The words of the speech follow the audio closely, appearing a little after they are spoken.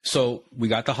So we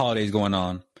got the holidays going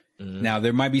on. Mm-hmm. Now,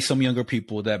 there might be some younger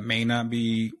people that may not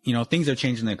be, things are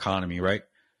changing the economy, right?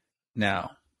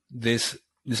 Now, this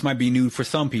might be new for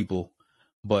some people,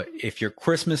 but if you're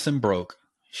Christmas and broke,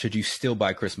 should you still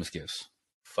buy Christmas gifts?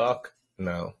 Fuck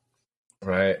no.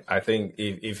 Right. I think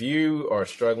if you are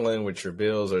struggling with your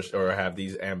bills or have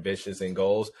these ambitions and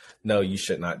goals, no, you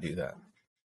should not do that.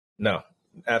 No,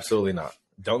 absolutely not.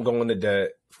 Don't go into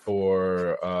debt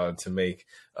to make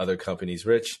other companies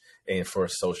rich and for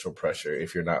social pressure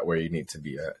if you're not where you need to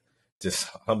be at. Just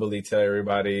humbly tell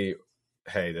everybody,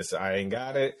 hey, I ain't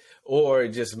got it, or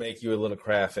just make you a little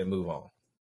craft and move on,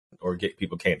 or get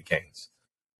people candy canes.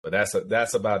 But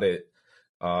that's about it.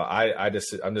 I'm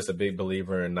just a big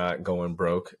believer in not going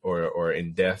broke or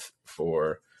in debt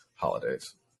for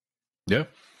holidays. Yeah.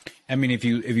 I mean, if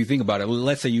you think about it,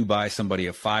 let's say you buy somebody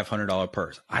a $500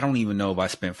 purse. I don't even know if I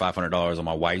spent $500 on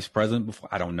my wife's present before.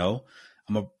 I don't know.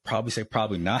 I'm gonna probably say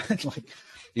probably not. Like,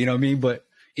 you know what I mean? But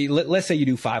let's say you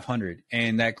do 500,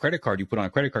 and that credit card you put on a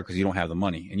credit card because you don't have the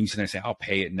money, and you sit there and say, "I'll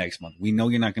pay it next month." We know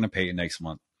you're not going to pay it next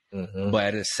month, but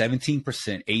at a 17%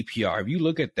 APR, if you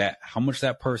look at that, how much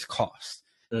that purse costs,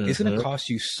 it's going to cost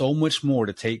you so much more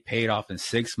to pay it off in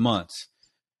 6 months.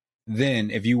 Then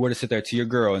if you were to sit there to your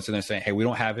girl and sit there and say, hey, we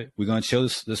don't have it. We're going to chill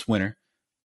this winter,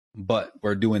 but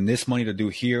we're doing this money to do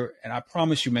here. And I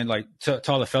promise you, man, like to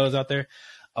all the fellas out there,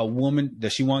 a woman,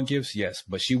 does she want gifts? Yes.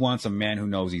 But she wants a man who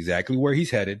knows exactly where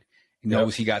he's headed,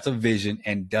 knows he got some vision,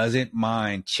 and doesn't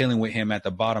mind chilling with him at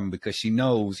the bottom because she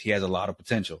knows he has a lot of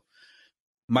potential.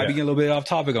 Might be getting a little bit off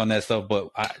topic on that stuff, but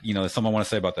there's something I want to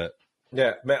say about that.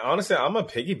 Yeah, man, honestly, I'm a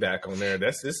piggyback on there.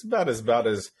 This about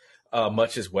as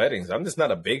much as weddings. I'm just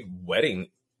not a big wedding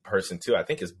person too. I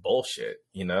think it's bullshit,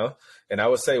 And I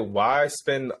would say, why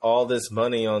spend all this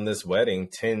money on this wedding,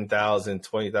 $10,000,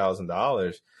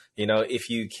 $20,000?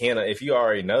 If you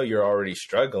already know you're already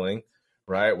struggling,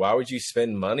 right? Why would you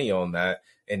spend money on that?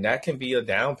 And that can be a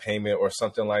down payment or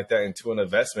something like that into an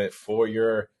investment for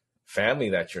your family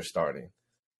that you're starting.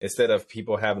 Instead of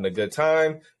people having a good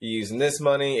time, you're using this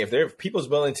money. If people's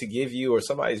willing to give you, or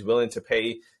somebody's willing to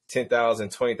pay $10,000,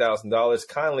 $20,000,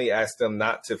 kindly ask them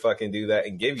not to fucking do that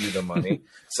and give you the money,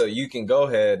 so you can go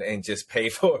ahead and just pay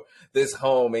for this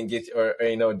home and get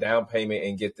down payment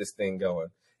and get this thing going.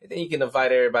 And then you can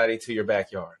invite everybody to your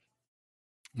backyard.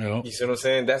 No. You see what I'm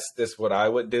saying? That's what I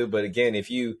would do. But again,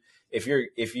 if you have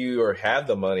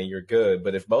the money, you're good.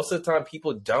 But if most of the time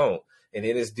people don't, and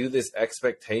it is due this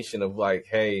expectation of like,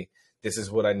 hey, this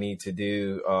is what I need to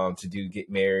do get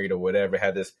married or whatever,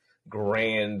 have this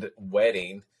grand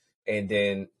wedding, and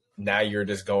then now you're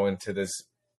just going to this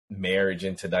marriage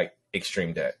into like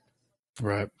extreme debt,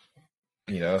 right?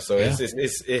 So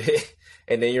it's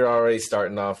and then you're already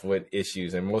starting off with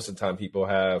issues, and most of the time people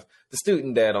have the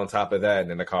student debt on top of that, and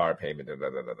then the car payment.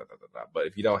 But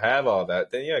if you don't have all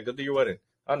that, then go do your wedding.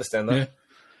 I understand that. Yeah.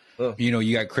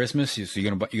 You got Christmas, so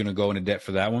you're gonna go into debt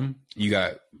for that one. You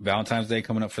got Valentine's Day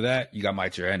coming up for that. You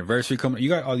got your anniversary coming. You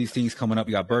got all these things coming up.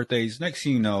 You got birthdays. Next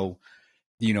thing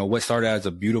you know, what started as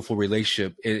a beautiful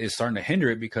relationship is starting to hinder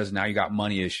it because now you got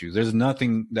money issues. There's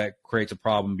nothing that creates a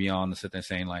problem beyond the sit there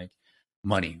saying like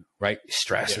money, right? It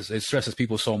stresses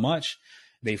people so much.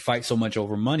 They fight so much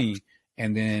over money.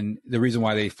 And then the reason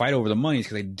why they fight over the money is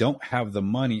because they don't have the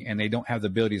money and they don't have the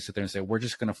ability to sit there and say, we're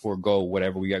just going to forego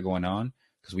whatever we got going on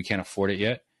because we can't afford it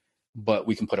yet, but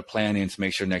we can put a plan in to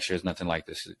make sure next year is nothing like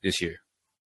this year.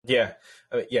 Yeah.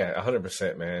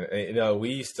 100%, man. We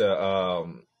used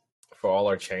to, for all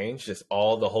our change, just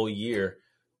all the whole year,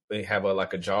 we have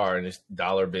a jar and just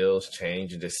dollar bills,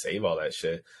 change, and just save all that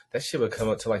shit. That shit would come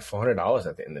up to like $400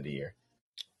 at the end of the year.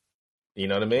 You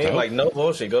know what I mean? Oh. Like, no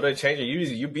bullshit. Go to the changer.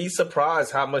 You'd be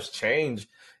surprised how much change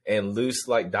and loose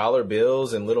like dollar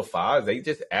bills and little fives, they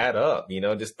just add up,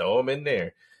 just throw them in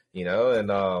there, and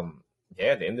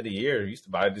at the end of the year, we used to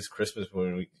buy this Christmas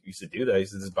when we used to do that. I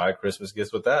used to just buy Christmas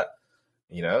gifts with that,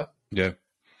 Yeah.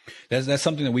 That's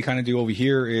something that we kind of do over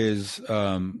here is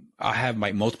I have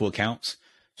multiple accounts.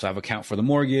 So I have an account for the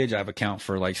mortgage. I have an account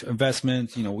for like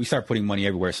investments. We start putting money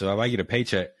everywhere. So if I get a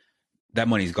paycheck, that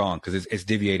money's gone because it's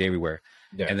deviated everywhere.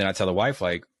 Yeah. And then I tell the wife,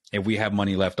 like, if we have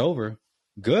money left over,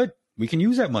 good. We can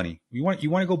use that money. You want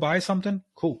to go buy something?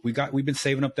 Cool. We've been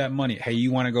saving up that money. Hey,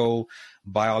 you want to go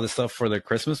buy all this stuff for the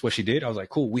Christmas? What she did, I was like,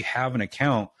 cool. We have an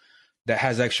account that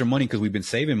has extra money because we've been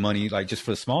saving money, like just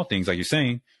for the small things, like you're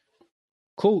saying.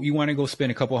 Cool. You want to go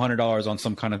spend a couple $100s on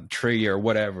some kind of tree or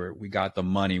whatever? We got the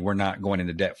money. We're not going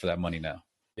into debt for that money now.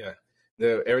 Yeah.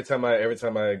 Every time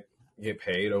I get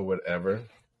paid or whatever,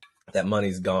 that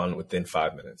money's gone within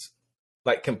 5 minutes,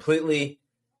 like completely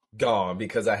gone,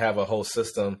 because I have a whole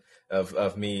system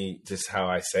of me, just how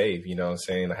I save, you know what I'm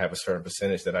saying? I have a certain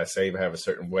percentage that I save. I have a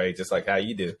certain way, just like how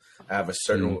you do. I have a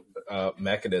certain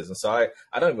mechanism. So I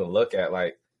don't even look at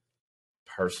like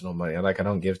personal money. I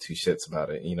don't give two shits about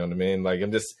it. You know what I mean? Like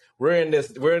we're in this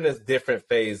different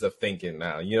phase of thinking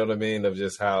now. You know what I mean? Of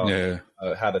just how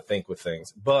to think with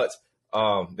things. But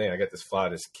dang, I got this fly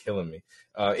that's killing me.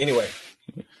 Anyway,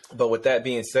 but with that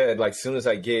being said, like soon as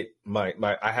I get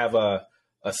I have a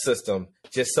system,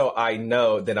 just so I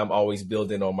know that I'm always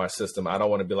building on my system. I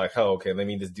don't want to be like, oh, okay, let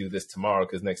me just do this tomorrow,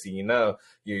 because next thing you know,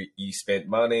 you spent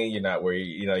money, you're not where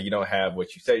you don't have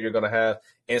what you said you're gonna have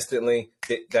instantly,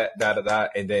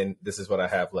 and then this is what I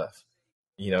have left.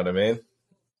 You know what I mean?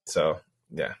 So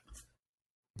yeah.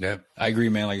 Yeah, I agree,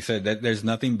 man. Like I said, there's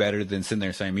nothing better than sitting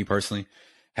there saying, me personally,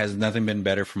 has nothing been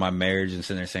better for my marriage than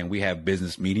sitting there saying, we have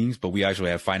business meetings, but we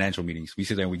actually have financial meetings. We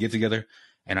sit there and we get together.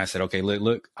 And I said, okay,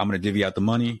 look, I'm going to divvy out the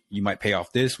money. You might pay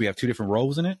off this. We have two different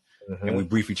roles in it. And we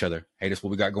brief each other. Hey, this is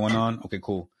what we got going on. Okay,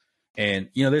 cool. And,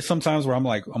 there's some times where I'm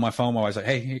like on my phone, my wife's like,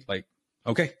 hey, like,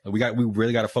 okay, we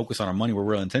really got to focus on our money. We're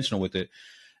real intentional with it.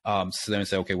 So then I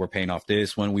say, okay, we're paying off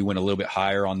this one. We went a little bit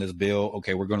higher on this bill.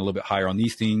 Okay, we're going a little bit higher on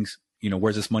these things.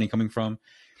 Where's this money coming from?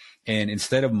 And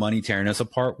instead of money tearing us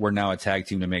apart, we're now a tag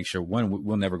team to make sure, one,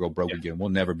 we'll never go broke again. We'll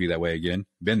never be that way again.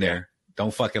 Been there.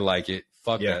 Don't fucking like it.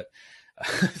 Fuck that.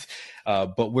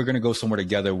 But we're going to go somewhere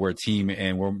together. We're a team,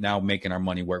 and we're now making our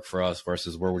money work for us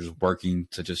versus where we're just working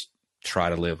to just try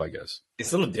to live, I guess.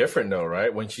 It's a little different though,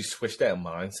 right? Once you switch that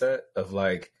mindset of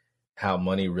like how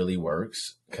money really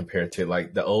works compared to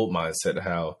like the old mindset of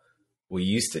how we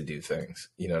used to do things.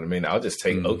 You know what I mean? I'll just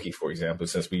take Oki, for example,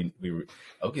 since Okinawa,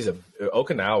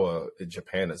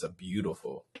 Japan is a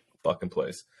beautiful fucking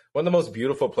place. One of the most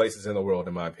beautiful places in the world,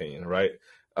 in my opinion, right?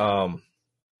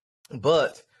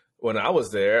 But when I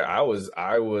was there, I was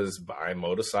buying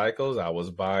motorcycles. I was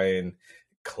buying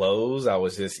clothes. I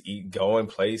was just going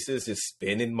places, just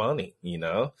spending money,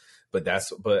 but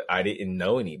I didn't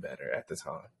know any better at the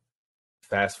time.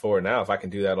 Fast forward now, if I can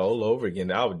do that all over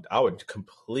again, I would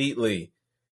completely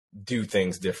do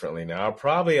things differently. Now I'll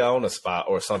probably own a spot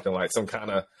or something, like some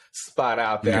kind of spot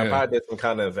out there. I probably did some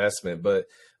kind of investment, but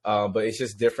it's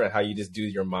just different how you just do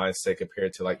your mindset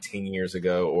compared to like 10 years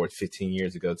ago or 15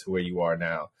 years ago to where you are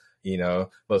now.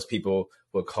 Most people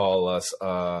would call us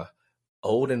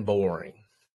old and boring.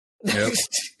 Yep.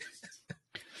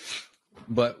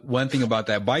 But one thing about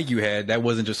that bike you had, that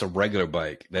wasn't just a regular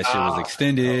bike. That shit was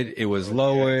extended. It was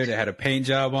lowered. It had a paint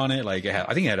job on it. Like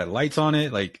I think it had lights on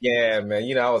it. Like, yeah,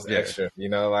 man. I was extra.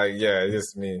 It's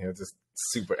just me. It's just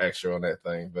super extra on that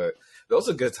thing. But those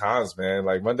are good times, man.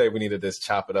 Like one day we need to just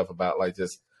chop it up about like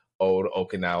just old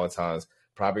Okinawa times.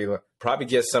 Probably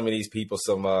get some of these people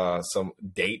some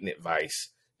dating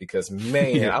advice, because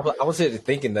man, I was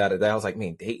thinking that I was like,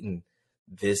 man, dating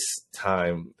this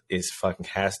time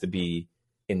has to be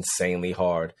insanely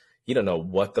hard. You don't know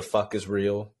what the fuck is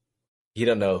real. You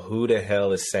don't know who the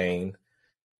hell is sane,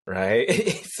 right?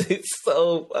 It's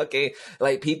so fucking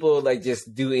like people like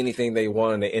just do anything they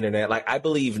want on the internet. Like I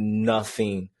believe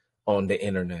nothing on the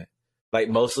internet. Like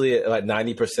mostly like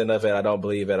 90% of it, I don't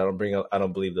believe it. I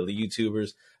don't believe the YouTubers.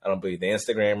 I don't believe the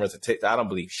Instagrammers, the TikTok. I don't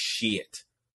believe shit.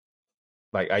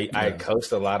 Like I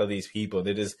coach a lot of these people.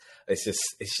 It's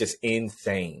just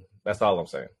insane. That's all I'm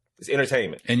saying. It's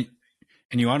entertainment. And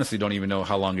you honestly don't even know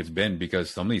how long it's been, because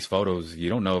some of these photos, you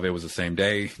don't know if it was the same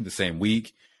day, the same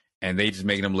week, and they just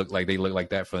make them look like they look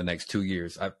like that for the next 2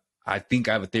 years. I think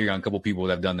I have a theory on a couple of people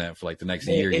that have done that for like the next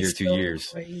year, 2 years.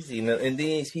 Crazy. And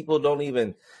these people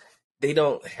they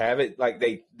don't have it like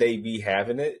they be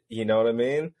having it. You know what I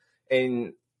mean?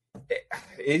 And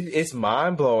it's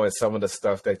mind blowing, some of the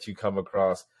stuff that you come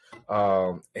across.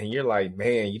 And you're like,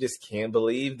 man, you just can't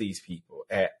believe these people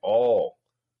at all,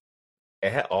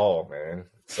 man.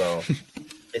 So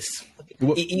it's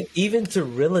even to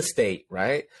real estate,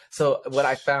 right? So what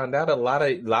I found out, a lot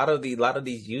of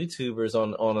these YouTubers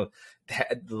on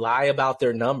lie about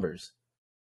their numbers.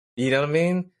 You know what I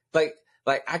mean?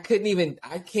 Like I can't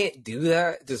do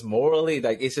that just morally.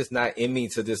 Like it's just not in me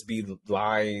to just be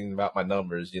lying about my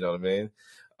numbers. You know what I mean?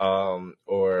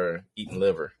 Or eating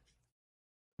liver.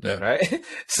 Yeah. Right.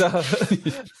 So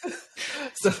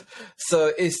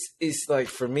it's like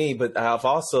for me, but I've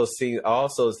also see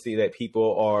that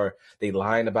people they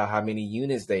lying about how many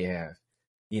units they have.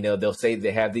 They'll say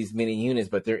they have these many units,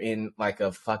 but they're in like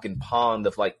a fucking pond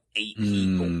of like 8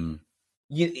 people.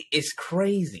 It's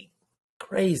crazy.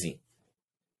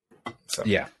 So.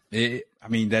 Yeah. I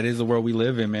mean, that is the world we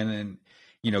live in, man. And,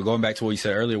 going back to what you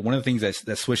said earlier, one of the things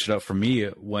that switched it up for me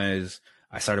was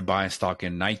I started buying stock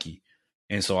in Nike.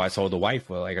 And so I told the wife,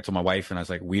 well, like I told my wife, and I was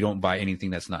like, we don't buy anything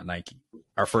that's not Nike.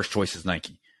 Our first choice is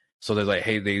Nike. So they're like,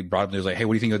 hey, there's like, hey,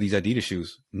 what do you think of these Adidas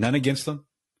shoes? None against them,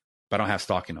 but I don't have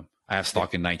stock in them. I have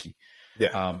stock in Nike.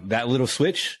 Yeah. That little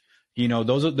switch,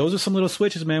 those are some little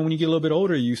switches, man. When you get a little bit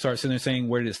older, you start sitting there saying,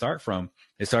 where did it start from?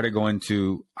 It started going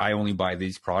to, I only buy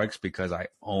these products because I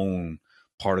own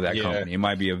part of that company. It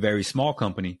might be a very small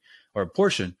company or a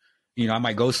portion. I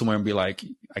might go somewhere and be like,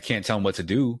 I can't tell them what to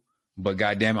do, but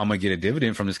goddamn, I'm gonna get a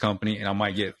dividend from this company, and I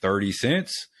might get 30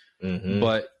 cents. Mm-hmm.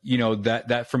 But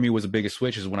that for me was the biggest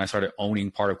switch, is when I started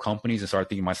owning part of companies and started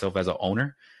thinking myself as an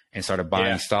owner and started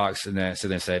buying stocks, and then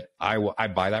said, I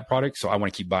buy that product, so I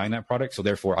want to keep buying that product, so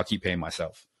therefore I'll keep paying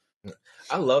myself.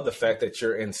 I love the fact that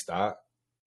you're in stock.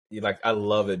 I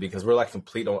love it, because we're like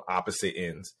complete on opposite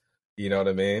ends. You know what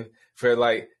I mean? For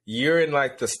like, you're in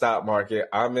like the stock market,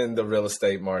 I'm in the real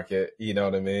estate market. You know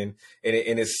what I mean? And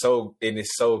it's so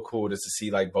cool just to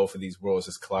see like both of these worlds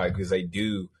just collide, because they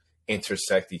do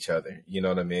intersect each other. You know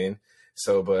what I mean?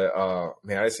 So, but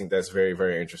man, I just think that's very,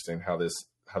 very interesting how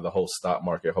the whole stock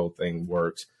market whole thing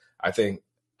works. I think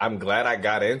I'm glad I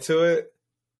got into it,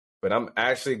 but I'm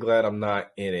actually glad I'm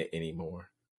not in it anymore.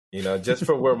 Just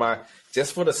for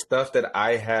just for the stuff that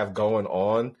I have going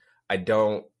on, I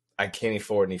can't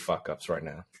afford any fuck ups right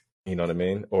now. You know what I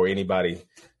mean? Or anybody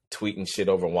tweeting shit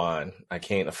over wine. I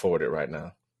can't afford it right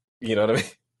now. You know what I mean?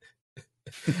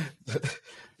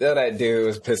 That dude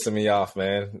was pissing me off,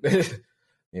 man.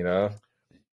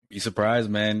 Be surprised,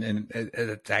 man. And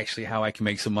it's actually how I can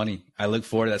make some money. I look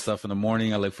for that stuff in the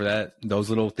morning. I look for those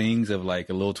little things of like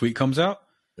a little tweet comes out.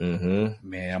 Mm-hmm.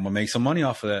 Man, I'm gonna make some money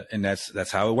off of that. And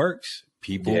that's how it works.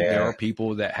 There are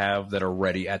people that are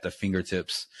ready at the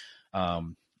fingertips.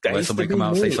 Let somebody come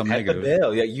out and say something negative.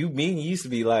 Yeah, you used to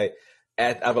be like,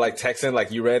 I'd be like texting,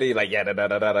 like, you ready? Like, yeah,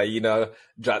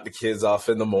 drop the kids off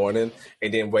in the morning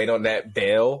and then wait on that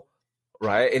bell,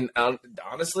 right? And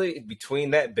honestly,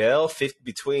 between the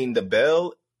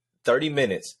bell, 30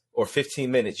 minutes or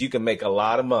 15 minutes, you can make a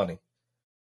lot of money,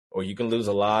 or you can lose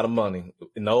a lot of money.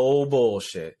 No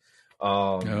bullshit.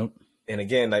 Nope. And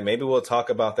again, like, maybe we'll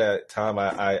talk about that time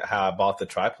how I bought the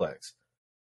triplex.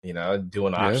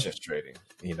 Doing options trading.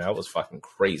 It was fucking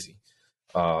crazy.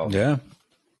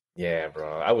 Yeah,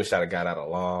 bro. I wish I'd have got out a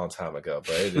long time ago,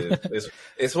 but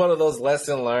it's one of those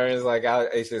lesson learns. Like,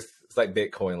 it's like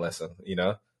Bitcoin lesson,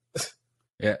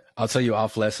 Yeah, I'll tell you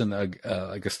off lesson, like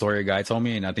a story a guy told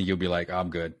me, and I think you'll be like, I'm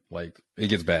good. Like, it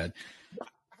gets bad. I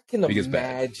can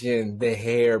imagine the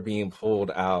hair being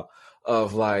pulled out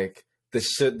of like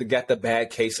got the bad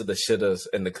case of the shouldas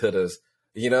and the couldas.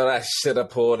 I should have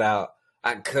pulled out.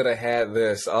 I could have had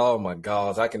this. Oh my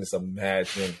God. I can just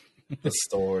imagine the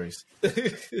stories.